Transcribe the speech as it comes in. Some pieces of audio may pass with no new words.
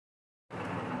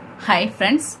Hi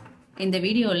friends, இந்த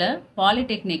வீடியோல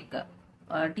polytechnic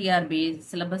TRB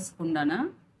syllabus குண்டான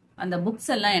அந்த books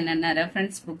எல்லாம் என்னென்ன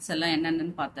reference books எல்லாம்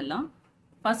என்னென்னு பார்த்தலாம்.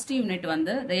 First unit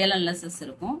வந்து real analysis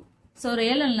இருக்கும். So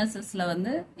real analysisல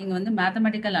வந்து இங்க வந்து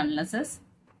mathematical analysis,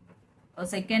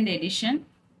 second edition,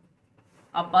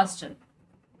 apostle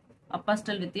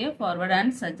with a forward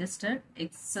and suggested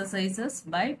exercises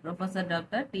by Professor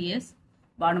Dr. T.S.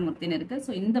 பாடமூர்த்தின்னு இருக்கு.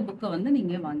 ஸோ இந்த புக்கை வந்து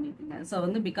நீங்கள் வாங்கிக்கோங்க. ஸோ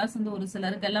வந்து பிகாஸ் வந்து ஒரு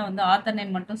சிலருக்கெல்லாம் வந்து ஆத்தர்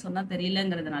நேம் மட்டும் சொன்னால்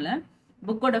தெரியலங்கிறதுனால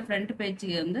புக்கோட ஃப்ரண்ட் பேஜ்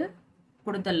வந்து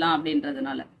கொடுத்துடலாம்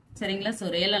அப்படின்றதுனால சரிங்களா.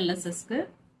 So real அனலிசிஸ்க்கு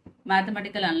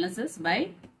mathematical analysis by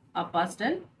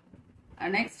apostle.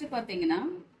 Next பார்த்தீங்கன்னா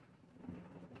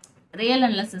real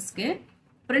அனலிசிஸ்க்கு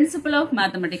principal of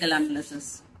mathematical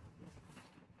analysis,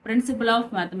 Principle of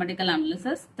Mathematical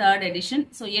Analysis, third edition.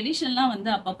 So editionலாம் வந்து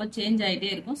அப்பப்போ சேஞ்ச் ஆகிட்டே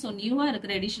இருக்கும். ஸோ நியூவாக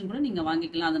இருக்கிற எடிஷன் கூட நீங்கள்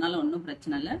வாங்கிக்கலாம், அதனால ஒன்றும்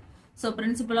பிரச்சனை இல்லை. So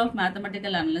Principle of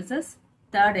Mathematical Analysis,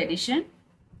 third edition,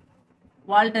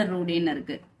 Walter ரூடின்னு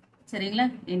இருக்கு சரிங்களா,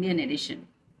 இந்தியன் எடிஷன்.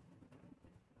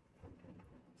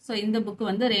 ஸோ இந்த புக்கு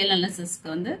வந்து ரியல் அனாலிசிஸ்க்கு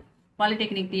வந்து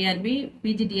பாலிடெக்னிக் டிஆர்பி,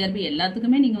 பிஜி டிஆர்பி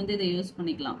எல்லாத்துக்குமே நீங்கள் வந்து இதை யூஸ்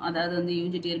பண்ணிக்கலாம். அதாவது வந்து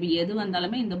யூஜி டிஆர்பி எது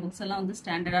வந்தாலுமே இந்த புக்ஸ் எல்லாம் வந்து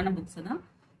ஸ்டாண்டர்டான புக்ஸ் தான்.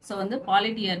 ஸோ வந்து பாலி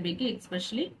டிஆர்பிக்கு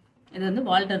எக்ஸ்பெஷலி இது வந்து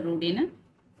வால்டர் ரூடின்னு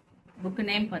புக்கு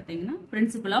நேம் பார்த்தீங்கன்னா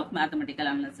பிரின்சிபல் ஆஃப் மேத்தமெட்டிக்கல்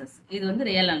அனாலிசிஸ். இது வந்து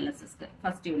ரியல் அனாலிசிஸ்க்கு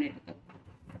ஃபர்ஸ்ட் யூனிட்டுக்கு.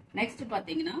 நெக்ஸ்ட்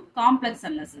பார்த்தீங்கன்னா காம்ப்ளெக்ஸ்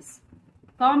அனாலிசிஸ்.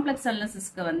 காம்ப்ளெக்ஸ்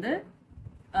அனாலிசிஸ்க்கு வந்து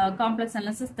complex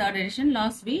analysis third edition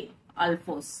loss we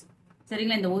அல்ஃபோஸ்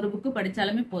சரிங்களா. இந்த ஒரு புக்கு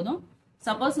படித்தாலுமே போதும்.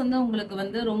 சப்போஸ் வந்து உங்களுக்கு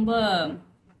வந்து ரொம்ப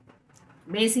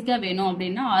பேசிக்காக வேணும்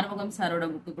அப்படின்னா ஆறுமுகம் சாரோட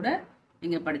புக்கு கூட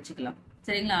நீங்கள் படிச்சுக்கலாம்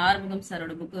சரிங்களா. ஆறுமுகம்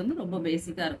சாரோட புக்கு வந்து ரொம்ப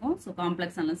பேசிக்காக இருக்கும். So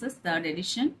complex analysis third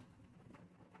edition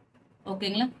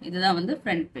ஓகேங்களா. இதுதான் வந்து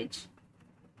ஃப்ரண்ட் பேஜ்.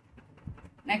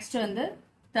 நெக்ஸ்ட் வந்து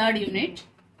தேர்ட் யூனிட்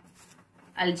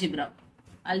அல்ஜிப்ரா.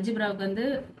 அல்ஜிப்ராவுக்கு வந்து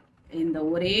இந்த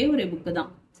ஒரே ஒரு புக்கு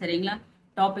தான் சரிங்களா.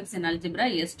 டாபிக்ஸ் இன் அல்ஜிப்ரா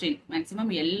எஸ்ட்ரின்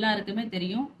மேக்ஸிமம் எல்லாருக்குமே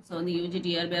தெரியும். ஸோ வந்து யூஜி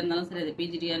டிஆர்பியாக இருந்தாலும் சரி, அது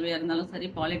பிஜி டிஆர்பியாக இருந்தாலும் சரி,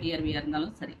 பாலி டிஆர்பியாக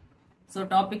இருந்தாலும் சரி. ஸோ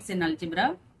டாபிக்ஸ் இன் அல்ஜிப்ரா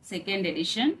செகண்ட்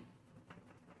எடிஷன்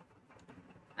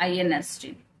ஐஎன்எஸ்டி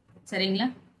சரிங்களா.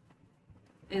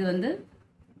 இது வந்து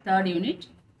தேர்ட் யூனிட்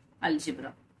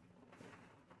அல்ஜிப்ரா.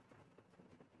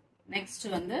 நெக்ஸ்ட்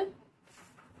வந்து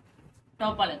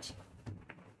டாபாலஜி.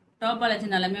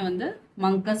 டாபாலஜினாலுமே வந்து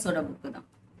மங்கஸோட புக்கு தான்.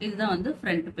 இதுதான் வந்து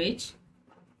front page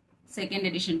second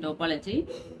edition topology.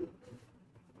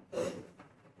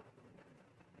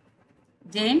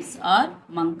 James R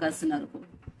மங்கஸ்ன்னு இருக்கும்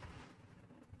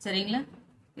சரிங்களா.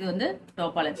 இது வந்து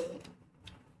டாபாலஜி.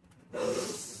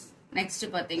 நெக்ஸ்ட்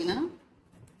பார்த்தீங்கன்னா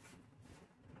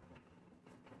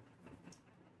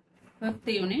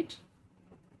fifth unit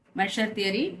measure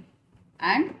theory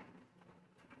and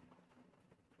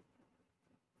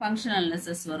functional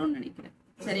analysis வரும்னு நினைக்கிறேன்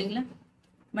சரிங்களா.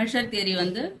 மெஷர் தியரி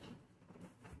வந்து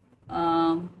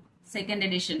second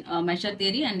edition measure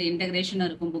theory and integration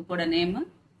இருக்கும் புக்கோட name.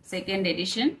 Second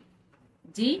edition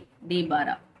G D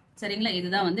பாரா சரிங்களா.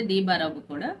 இதுதான் வந்து டி பாரா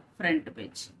புக்கோட front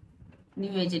page.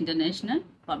 New age international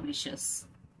publishers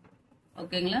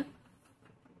ஓகேங்களா.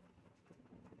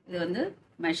 இது வந்து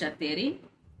measure theory.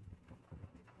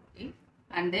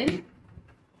 And then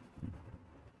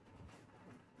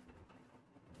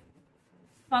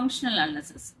functional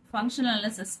analysis. Functional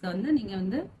அனாலிசிஸ்க்கு வந்து நீங்கள்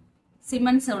வந்து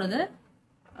சிமன்ஸோடது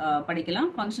படிக்கலாம்.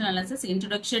 Functional analysis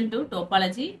introduction to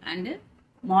topology and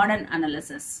modern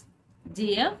analysis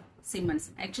GIF Siemens.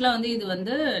 ஆக்சுவலாக வந்து இது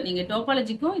வந்து நீங்கள்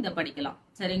டோபாலஜிக்கும் இதை படிக்கலாம்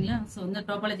சரிங்களா. ஸோ வந்து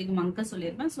டோபாலஜிக்கு மங்க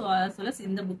சொல்லியிருப்பேன். ஸோ சொல்ல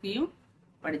இந்த புக்கையும்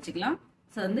படிச்சுக்கலாம்.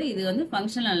 ஸோ வந்து இது வந்து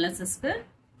ஃபங்க்ஷனல் அனாலிசிஸ்க்கு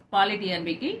பாலி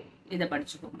டிஆர்பிக்கு இதை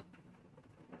படிச்சுக்கோங்க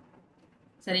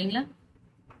சரிங்களா.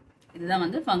 இதுதான்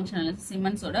வந்து functional analysis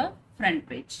சிமன்ஸோட front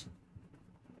page.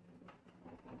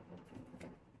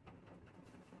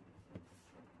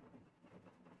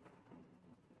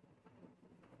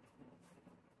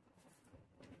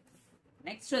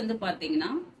 Next வந்து பார்த்தீங்கன்னா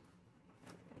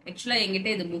ஆக்சுவலாக எங்கிட்ட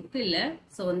இது புக் இல்லை.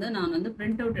 ஸோ வந்து நான் வந்து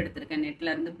பிரிண்ட் அவுட் எடுத்திருக்கேன்,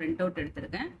 நெட்டில் இருந்து பிரிண்ட் அவுட்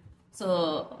எடுத்திருக்கேன். ஸோ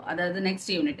அதாவது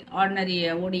next unit ordinary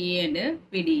OTA and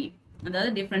PDE, அதாவது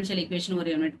டிஃபரன்ஷியல் ஈக்குவேஷன்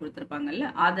ஒரு யூனிட் கொடுத்துருப்பாங்கல்ல,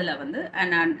 அதில் வந்து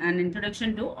an introduction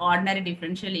to ordinary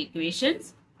differential equations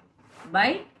by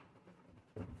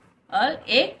Earl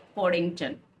A.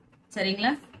 Coddington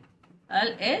சரிங்களா.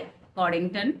 Earl A.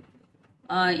 Coddington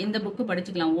இந்த புக்கு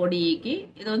படிச்சுக்கலாம் ஓடிஏக்கு.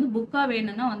 இது வந்து புக்காக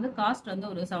வேணும்னா வந்து காஸ்ட் வந்து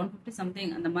ஒரு 750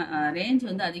 சம்திங் அந்த ரேஞ்ச்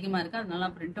வந்து அதிகமாக இருக்குது. அதனால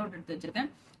நான் பிரிண்ட் அவுட் எடுத்து வச்சுருக்கேன்.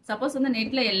 சப்போஸ் வந்து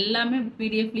நெட்டில் எல்லாமே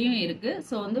பிடிஎஃப்லேயும் இருக்குது.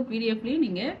 ஸோ வந்து பிடிஎஃப்லேயும்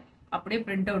நீங்கள் அப்படியே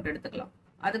பிரிண்ட் அவுட் எடுத்துக்கலாம்.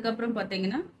 அதுக்கப்புறம்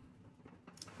பார்த்தீங்கன்னா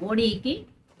ஓடிஏக்கு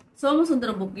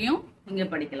சோமசுந்தர புக்கையும்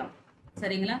நீங்கள் படிக்கலாம்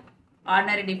சரிங்களா.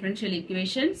 Ordinary differential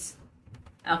equations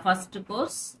first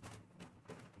course,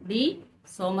 D.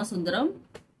 Somasundaram.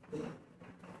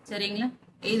 சரிங்களா,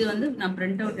 இது வந்து நான்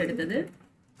பிரிண்ட் அவுட் எடுத்தது.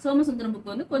 சோமசுந்தரம்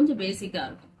புக் வந்து கொஞ்சம் பேசிக்கா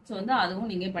இருக்கும். ஸோ வந்து அதுவும்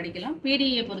நீங்க படிக்கலாம்.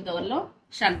 பிடிஏ பொறுத்தவரையிலும்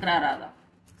சங்கராரா தான்.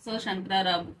 ஸோ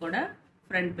சங்கராரா புக்கோட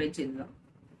ஃப்ரண்ட் பேஜ் இதுதான்.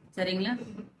 சரிங்களா,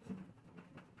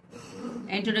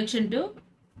 introduction to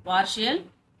partial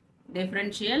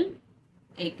differential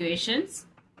equations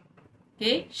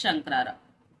K சங்கராரா.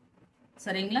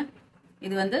 சரிங்களா,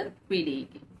 இது வந்து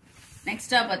பிடிஇக்கு.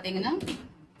 நெக்ஸ்டா பாத்தீங்கன்னா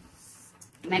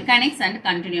மெக்கானிக்ஸ் அண்ட்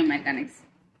கண்டினியூம் மெக்கானிக்ஸ்.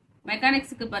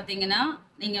 மெக்கானிக்ஸுக்கு பாத்தீங்கன்னா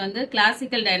நீங்க வந்து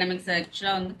கிளாசிக்கல் டைனமிக்ஸ்,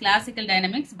 ஆக்சுவலா வந்து classical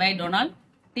dynamics by Donald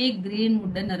D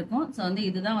கிரீன்வுட்னு இருக்கும். ஸோ வந்து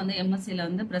இதுதான் வந்து எம்எஸ்சியில்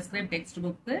வந்து ப்ரெஸ்கிரைப் டெக்ஸ்ட்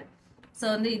புக்கு. ஸோ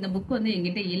வந்து இந்த புக் வந்து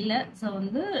எங்கிட்ட இல்லை. ஸோ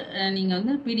வந்து நீங்கள்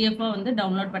வந்து பிடிஎஃபாக வந்து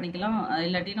டவுன்லோட் பண்ணிக்கலாம்,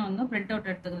 இல்லாட்டினா வந்து பிரிண்ட் அவுட்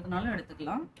எடுத்துக்கிறதுனாலும்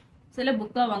எடுத்துக்கலாம், சில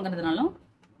புக்காக வாங்குறதுனாலும்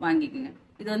வாங்கிக்கோங்க.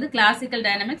 இது வந்து classical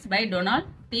dynamics by Donald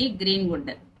D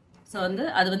Greenwood. So வந்து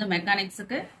அது வந்து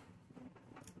மெக்கானிக்ஸுக்கு.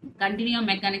 கண்டினியூம்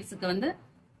மெக்கானிக்ஸுக்கு வந்து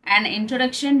an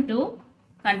introduction to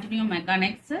continuum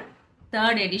mechanics,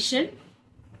 3rd edition,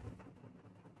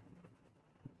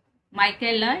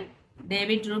 Michael Lai,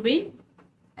 David Rubin,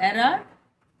 Error,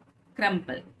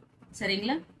 Crumple.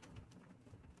 சரிங்களா,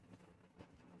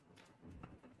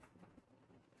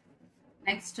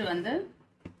 நெக்ஸ்ட் வந்து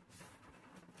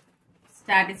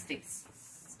ஸ்டாட்டிஸ்டிக்ஸ்.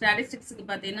 ஸ்டாட்டிஸ்டிக்ஸ்க்கு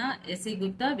பார்த்தீங்கன்னா SC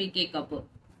Gupta, VK Kapoor,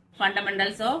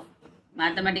 fundamentals of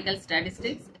mathematical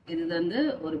statistics. இது வந்து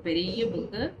ஒரு பெரிய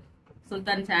book,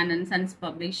 Sultan sand and sons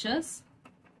publishers.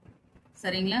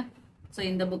 சரிங்களா, ஸோ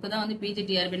இந்த புக்கு தான் வந்து பிஜி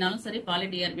டிஆர்பினாலும் சரி, பாலி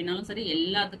டிஆர்பினாலும் சரி,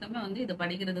 எல்லாத்துக்குமே வந்து இதை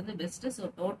படிக்கிறது வந்து பெஸ்ட். ஸோ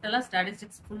டோட்டலாக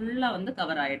ஸ்டாட்டிஸ்டிக்ஸ் ஃபுல்லாக வந்து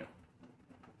கவர் ஆகிடும்.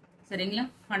 சரிங்களா,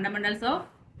 ஃபண்டமெண்டல்ஸ் ஆஃப்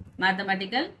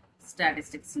மேத்தமெட்டிக்கல்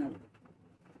ஸ்டாட்டிஸ்டிக்ஸ்னு.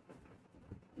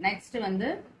 நெக்ஸ்ட் வந்து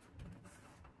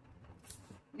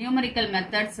நியூமரிக்கல்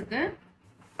மெத்தட்ஸுக்கு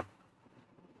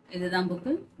இதுதான்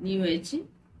book, நியூஹெச்,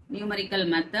 numerical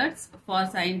methods for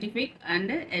scientific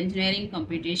and engineering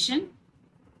computation,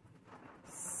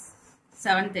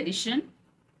 7th edition.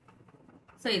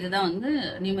 So இதுதான் வந்து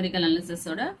numerical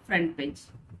அனாலிசிஸோட front page.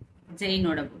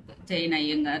 ஜெயினோட book, Jain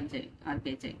Iyengar, Jain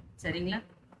RK Jain. சரிங்களா,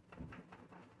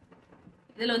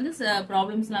 இதில் வந்து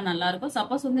ப்ராப்ளம்ஸ்லாம் நல்லா இருக்கும்.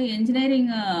 சப்போஸ் வந்து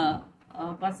என்ஜினியரிங்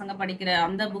பசங்க படிக்கிற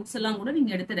அந்த புக்ஸ் எல்லாம் கூட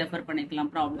நீங்கள் எடுத்து ரெஃபர்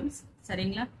பண்ணிக்கலாம் ப்ராப்ளம்ஸ்.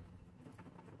 சரிங்களா,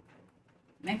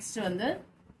 நெக்ஸ்ட் வந்து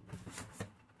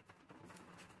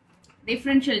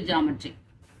டிஃபரன்ஷியல் ஜியாமெட்ரி.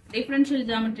 டிஃபரன்ஷியல்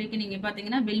ஜியாமெட்ரிக்கு நீங்க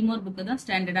பாத்தீங்கன்னா வில்மோர் புக் தான்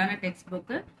ஸ்டாண்டர்டான text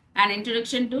book. And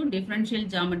introduction to differential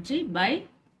geometry by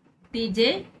DJ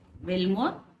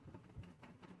Willmore.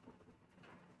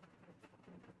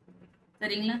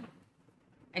 சரிங்களா,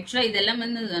 ஆக்சுவலா இதெல்லாம்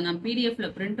வந்து நான் பிடிஎஃப்ல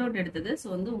பிரிண்ட் அவுட் எடுத்தது. ஸோ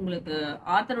வந்து உங்களுக்கு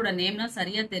ஆத்தரோட நேம்லாம்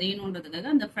சரியா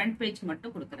தெரியணுன்றதுக்காக அந்த ஃப்ரண்ட் பேஜ்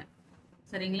மட்டும் கொடுக்குறேன்.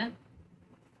 சரிங்களா,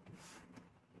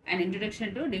 an introduction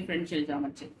to differential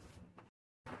geometry.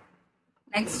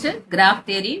 Next, graph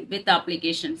theory with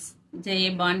applications,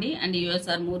 J.A. Bondi and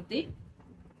U.S.R. Murthy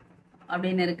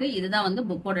அப்படின்னு இருக்கு. இதுதான் வந்து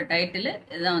புக்கோட டைட்டில்,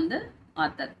 இதுதான் வந்து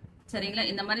ஆத்தர். சரிங்களா,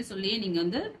 இந்த மாதிரி சொல்லியே நீங்க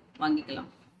வந்து வாங்கிக்கலாம்.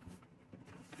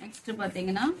 நெக்ஸ்ட்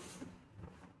பாத்தீங்கன்னா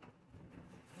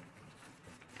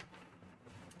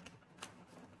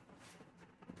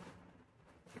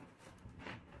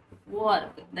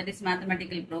ORC, that is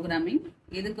mathematical programming.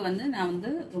 இதுக்கு வந்து நான்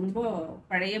வந்து ரொம்ப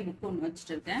பழைய புக் ஒன்று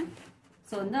வச்சுட்டு இருக்கேன்.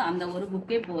 ஸோ வந்து அந்த ஒரு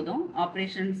புக்கே போதும்.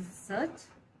 Operation search,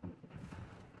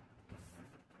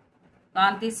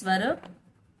 Gandhi Swarup,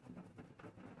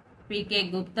 PK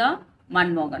Gupta,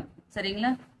 மன்மோகன்.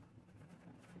 சரிங்களா,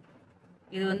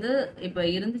 இது வந்து இப்போ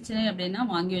இருந்துச்சுன்னு அப்படின்னா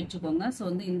வாங்கி வச்சுக்கோங்க. ஸோ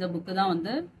வந்து இந்த புக்கு தான்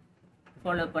வந்து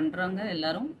ஃபாலோ பண்ணுறாங்க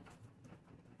எல்லாரும்.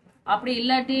 அப்படி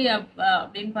இல்லாட்டி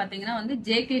அப்படின்னு பார்த்தீங்கன்னா வந்து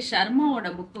ஜேகே சர்மாவோட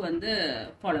புக்கு வந்து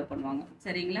ஃபாலோ பண்ணுவாங்க.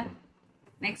 சரிங்களா,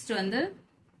 நெக்ஸ்ட் வந்து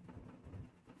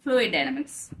fluid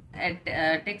dynamics,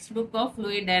 text book of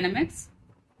fluid dynamics,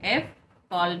 F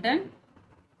Galton.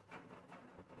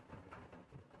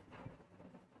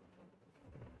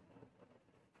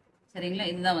 சரிங்களா,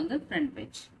 இதுதான் வந்து ஃப்ரண்ட்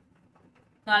பேஜ்.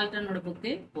 கால்டனோட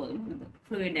புக்கே போதும்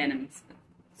ஃப்ளூயிட் டைனமிக்ஸ்க்கு.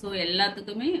 ஸோ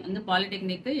எல்லாத்துக்குமே வந்து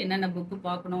பாலிடெக்னிக்கு என்னென்ன புக்கு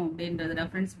பார்க்கணும் அப்படின்றது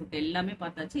ரெஃபரன்ஸ் புக் எல்லாமே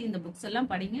பார்த்தாச்சு. இந்த புக்ஸ் எல்லாம்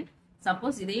படிங்க.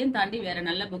 சப்போஸ் இதையும் தாண்டி வேற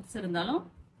நல்ல புக்ஸ் இருந்தாலும்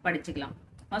படிச்சுக்கலாம்.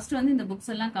 ஃபர்ஸ்ட் வந்து இந்த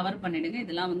புக்ஸ் எல்லாம் கவர் பண்ணிடுங்க.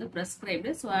 இதெல்லாம் வந்து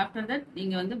ப்ரெஸ்கிரைப்டு. ஸோ ஆஃப்டர் தட்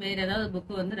நீங்க வந்து வேற ஏதாவது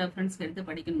புக்கு வந்து ரெஃபரன்ஸ்க்கு எடுத்து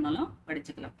படிக்கணும்னாலும்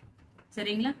படிச்சுக்கலாம்.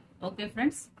 சரிங்களா, ஓகே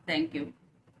ஃப்ரெண்ட்ஸ், தேங்க்யூ.